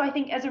 But also, I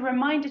think, as a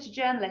reminder to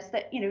journalists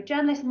that,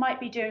 journalists might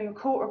be doing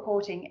court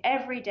reporting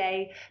every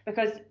day,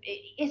 because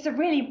it's a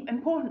really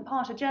important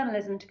part of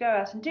journalism to go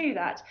out and do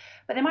that.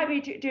 But they might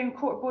be doing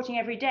court reporting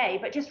every day,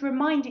 but just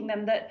reminding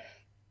them that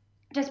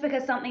just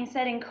because something's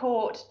said in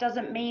court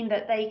doesn't mean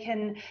that they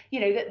can,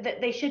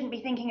 that they shouldn't be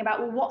thinking about,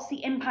 well, what's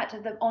the impact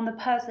on the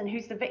person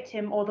who's the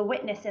victim or the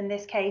witness in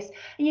this case,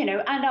 and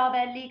are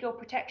there legal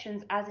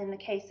protections, as in the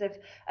case of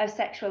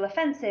sexual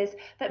offences,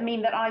 that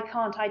mean that I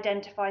can't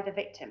identify the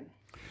victim.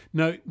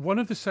 Now, one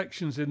of the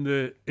sections in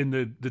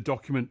the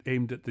document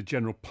aimed at the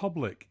general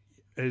public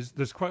is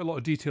there's quite a lot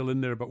of detail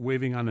in there about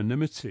waiving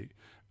anonymity.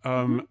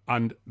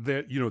 And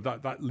there,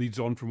 that leads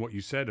on from what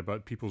you said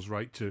about people's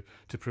right to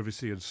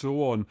privacy and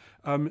so on.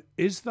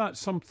 Is that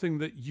something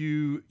that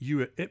you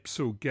at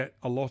IPSO get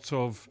a lot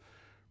of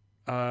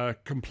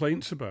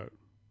complaints about?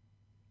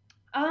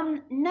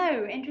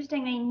 No,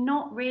 interestingly,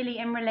 not really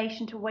in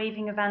relation to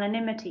waiving of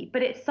anonymity,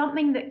 but it's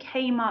something that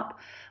came up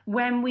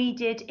when we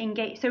did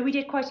engage. So we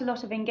did quite a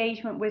lot of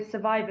engagement with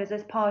survivors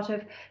as part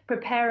of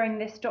preparing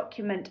this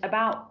document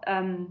about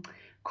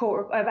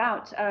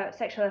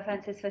sexual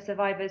offences for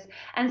survivors.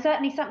 And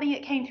certainly something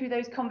that came through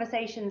those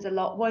conversations a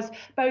lot was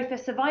both the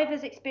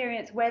survivors'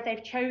 experience where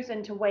they've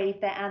chosen to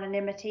waive their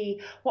anonymity,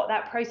 what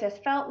that process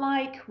felt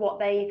like, what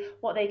they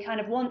kind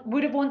of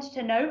would have wanted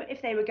to know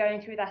if they were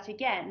going through that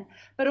again.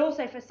 But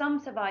also for some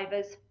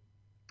survivors,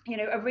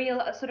 a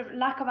real sort of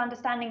lack of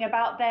understanding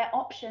about their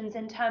options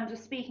in terms of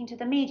speaking to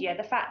the media.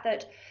 The fact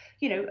that,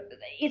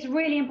 it's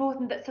really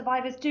important that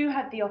survivors do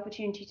have the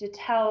opportunity to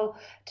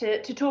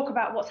talk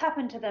about what's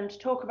happened to them, to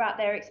talk about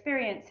their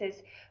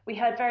experiences. We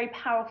heard very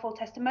powerful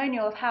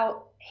testimonial of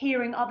how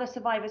hearing other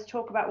survivors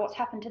talk about what's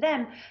happened to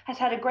them has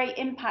had a great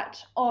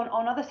impact on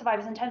other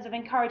survivors in terms of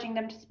encouraging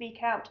them to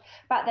speak out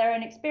about their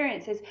own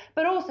experiences,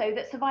 but also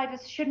that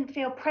survivors shouldn't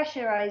feel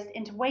pressurized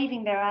into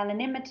waiving their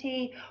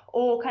anonymity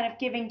or kind of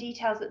giving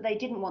details that they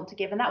didn't want to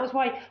give. And that was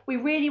why we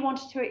really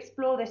wanted to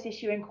explore this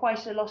issue in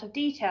quite a lot of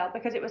detail,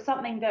 because it was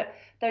something that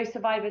those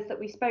survivors that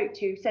we spoke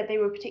to said they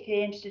were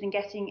particularly interested in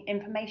getting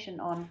information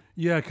on.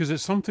 Yeah, because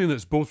it's something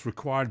that's both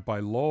required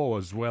by law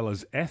as well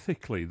as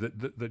ethically,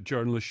 that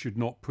journalists should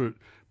not put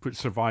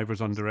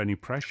survivors under any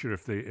pressure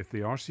if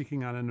they are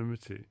seeking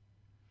anonymity.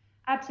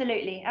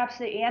 Absolutely,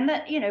 and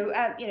that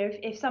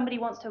if somebody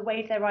wants to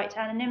waive their right to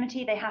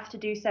anonymity, they have to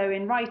do so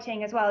in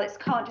writing as well. It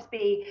can't just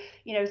be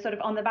sort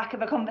of on the back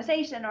of a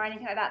conversation or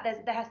anything like that.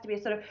 There has to be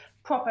a sort of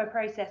proper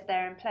process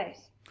there in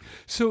place.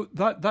 So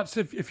that's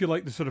if you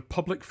like the sort of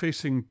public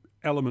facing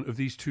element of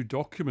these two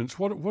documents.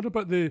 What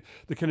about the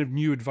kind of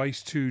new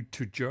advice to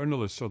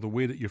journalists, or the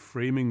way that you're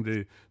framing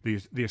the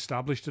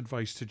established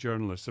advice to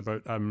journalists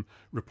about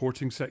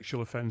reporting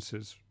sexual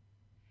offences?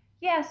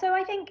 Yeah, so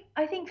I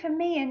think for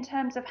me, in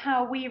terms of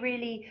how we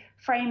really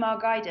frame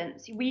our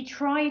guidance, we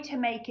try to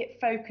make it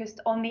focused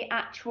on the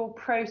actual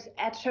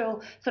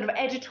sort of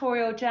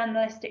editorial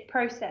journalistic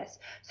process.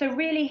 So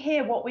really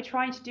here, what we're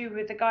trying to do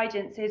with the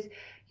guidance is,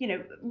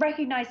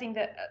 recognizing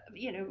that,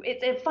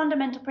 it's a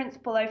fundamental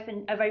principle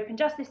of open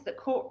justice that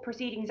court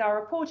proceedings are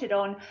reported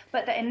on,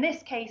 but that in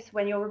this case,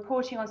 when you're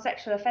reporting on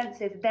sexual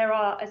offences, there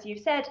are, as you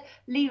said,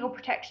 legal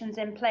protections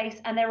in place,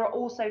 and there are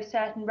also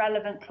certain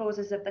relevant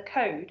clauses of the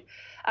code.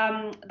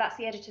 That's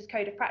the Editor's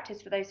Code of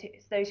Practice for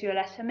those who are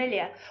less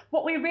familiar.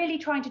 What we're really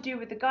trying to do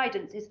with the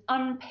guidance is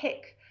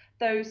unpick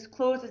those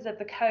clauses of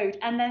the code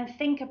and then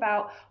think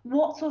about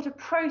what sort of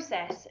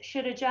process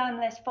should a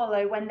journalist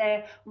follow when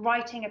they're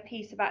writing a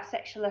piece about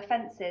sexual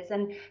offences,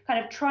 and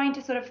kind of trying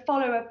to sort of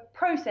follow a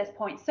process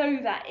point so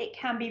that it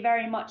can be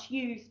very much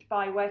used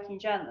by working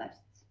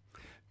journalists.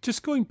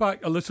 Just going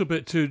back a little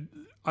bit to,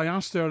 I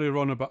asked earlier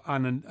on about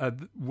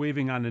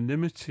waiving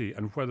anonymity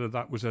and whether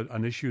that was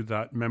an issue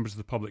that members of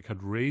the public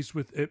had raised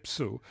with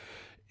IPSO.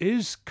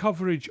 Is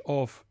coverage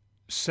of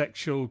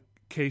sexual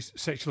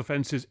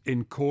offences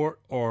in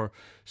court, or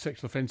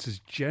sexual offences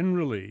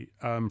generally,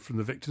 from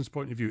the victim's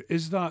point of view,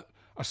 is that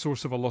a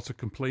source of a lot of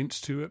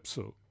complaints to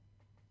IPSO?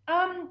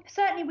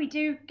 Certainly we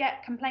do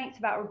get complaints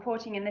about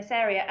reporting in this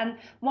area, and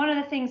one of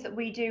the things that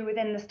we do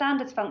within the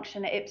standards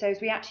function at IPSO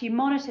is we actually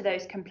monitor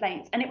those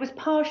complaints, and it was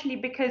partially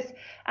because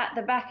at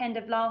the back end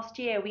of last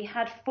year we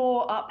had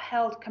 4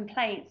 upheld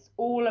complaints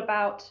all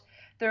about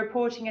the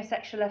reporting of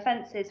sexual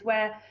offences,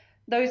 where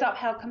those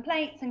upheld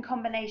complaints, in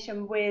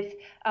combination with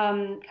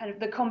kind of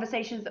the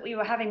conversations that we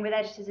were having with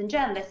editors and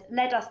journalists,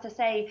 led us to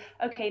say,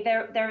 okay,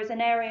 there is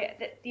an area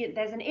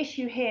there's an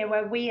issue here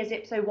where we as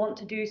IPSO want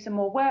to do some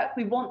more work.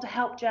 We want to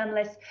help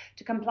journalists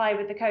to comply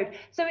with the code.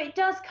 So it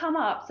does come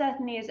up,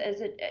 certainly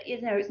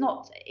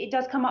it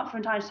does come up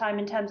from time to time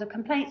in terms of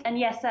complaints. And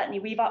yes, certainly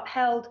we've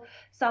upheld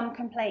some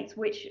complaints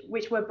which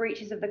were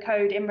breaches of the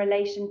code in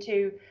relation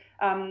to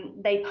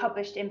they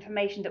published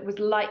information that was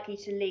likely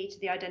to lead to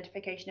the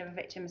identification of a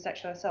victim of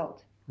sexual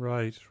assault.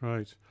 Right.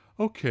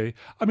 Okay.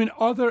 I mean,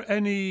 are there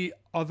any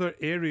other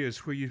areas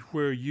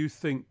where you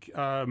think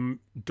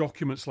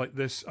documents like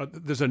this,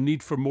 there's a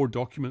need for more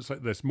documents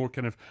like this, more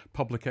kind of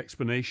public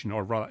explanation,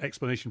 or rather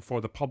explanation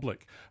for the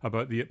public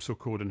about the IPSO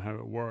code and how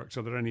it works?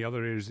 Are there any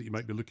other areas that you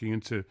might be looking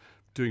into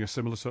doing a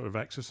similar sort of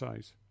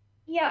exercise?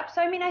 Yeah,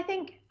 so I mean, I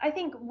think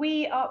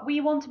we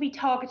want to be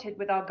targeted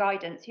with our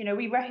guidance.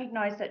 We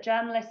recognise that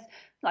journalists,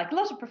 like a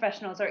lot of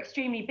professionals, are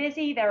extremely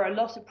busy. There are a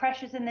lot of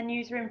pressures in the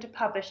newsroom to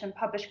publish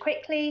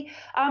quickly.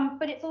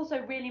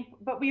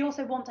 But we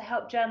also want to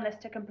help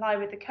journalists to comply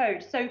with the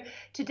code. So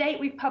to date,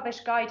 we've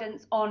published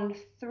guidance on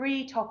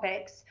 3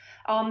 topics: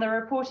 on the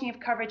reporting of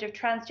coverage of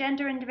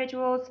transgender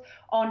individuals,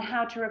 on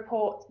how to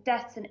report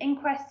deaths and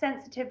inquests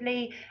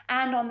sensitively,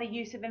 and on the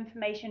use of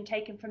information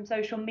taken from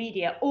social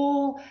media.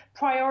 All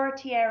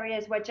priority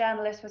areas where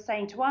journalists were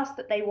saying to us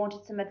that they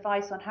wanted some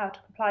advice on how to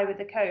comply comply with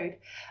the code.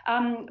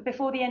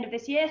 Before the end of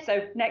this year,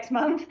 so next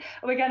month,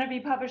 we're going to be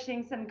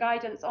publishing some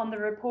guidance on the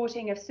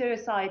reporting of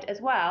suicide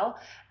as well.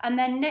 And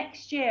then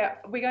next year,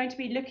 we're going to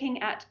be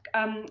looking at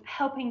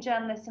helping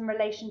journalists in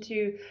relation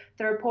to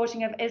the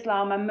reporting of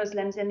Islam and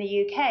Muslims in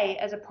the UK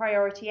as a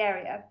priority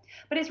area.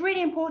 But it's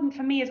really important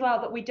for me as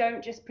well that we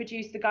don't just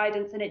produce the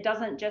guidance and it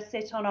doesn't just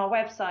sit on our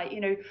website.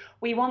 You know,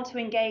 we want to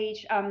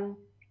engage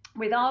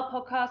with our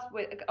podcast.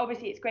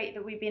 Obviously, it's great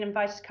that we've been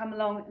invited to come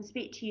along and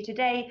speak to you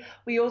today.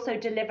 We also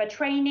deliver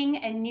training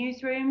in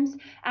newsrooms,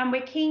 and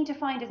we're keen to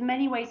find as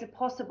many ways as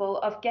possible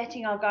of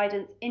getting our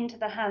guidance into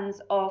the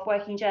hands of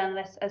working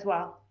journalists as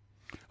well.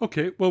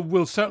 Okay, well,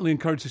 we'll certainly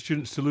encourage the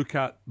students to look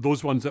at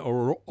those ones that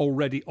are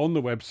already on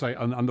the website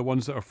and the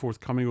ones that are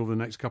forthcoming over the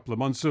next couple of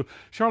months. So,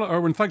 Charlotte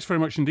Irwin, thanks very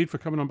much indeed for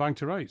coming on Bang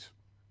to Rights.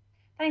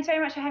 Thanks very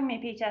much for having me,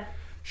 Peter.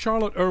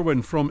 Charlotte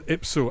Irwin from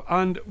Ipso,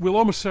 and we'll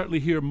almost certainly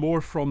hear more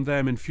from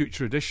them in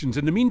future editions.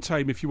 In the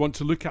meantime, if you want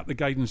to look at the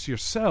guidance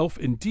yourself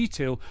in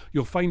detail,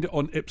 you'll find it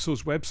on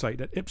Ipso's website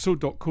at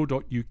ipso.co.uk/media.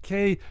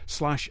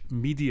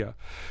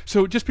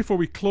 So just before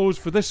we close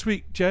for this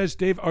week, Jez,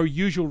 Dave, our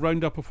usual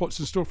roundup of what's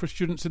in store for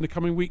students in the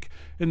coming week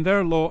in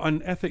their law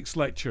and ethics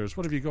lectures.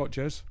 What have you got,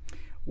 Jez?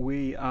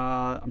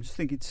 I'm just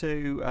thinking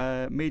too,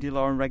 media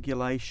law and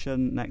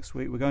regulation next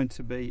week. We're going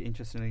to be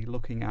interestingly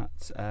looking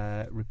at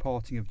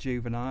reporting of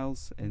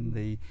juveniles in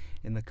the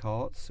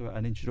courts, so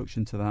an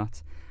introduction to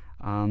that.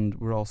 And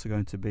we're also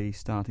going to be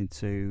starting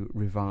to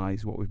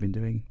revise what we've been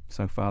doing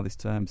so far this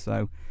term.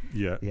 So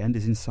the end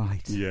is in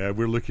sight. Yeah,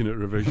 we're looking at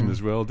revision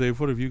as well. Dave,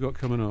 what have you got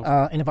coming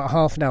up? In about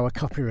half an hour,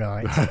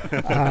 copyright.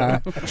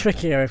 A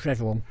tricky area for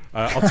everyone.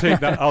 I'll take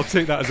that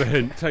as a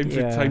hint.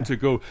 Time to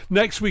go.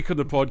 Next week on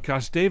the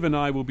podcast, Dave and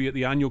I will be at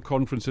the annual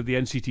conference of the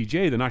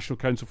NCTJ, the National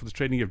Council for the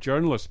Training of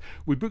Journalists.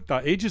 We booked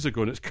that ages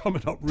ago, and it's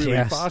coming up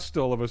really fast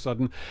all of a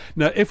sudden.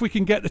 Now, if we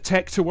can get the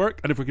tech to work,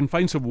 and if we can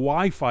find some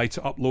Wi-Fi to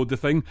upload the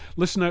thing,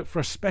 listen out for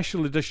a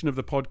special edition of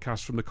the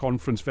podcast from the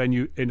conference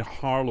venue in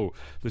Harlow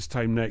this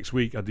time next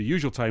week at the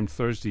usual time,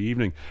 Thursday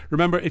evening.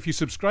 Remember, if you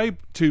subscribe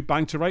to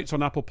Bang to Rights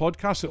on Apple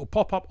Podcasts, it'll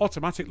pop up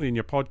automatically in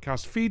your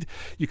podcast feed.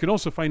 You can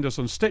also find us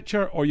on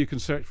Stitcher, or you can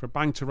search for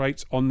Bang to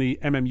Rights on the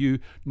MMU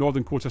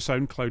Northern Quota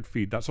SoundCloud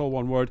feed. That's all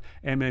one word,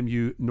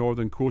 MMU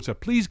Northern Quota.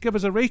 Please give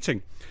us a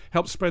rating.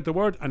 Helps spread the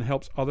word and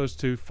helps others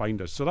to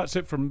find us. So that's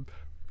it from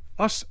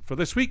us for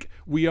this week.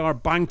 We are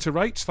Bang to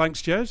Rights.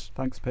 Thanks, Jez.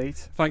 Thanks, Pete.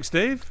 Thanks,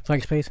 Dave.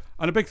 Thanks, Pete.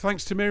 And a big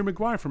thanks to Mary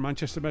Maguire from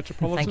Manchester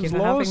Metropolitan Thank you for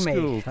Law having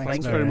School. me.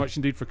 Thanks very much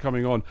indeed for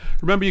coming on.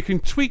 Remember, you can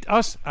tweet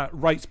us at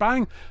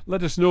RightsBang.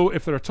 Let us know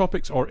if there are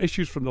topics or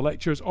issues from the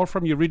lectures or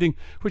from your reading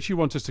which you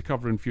want us to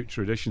cover in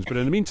future editions. But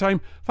in the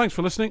meantime, thanks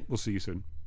for listening. We'll see you soon.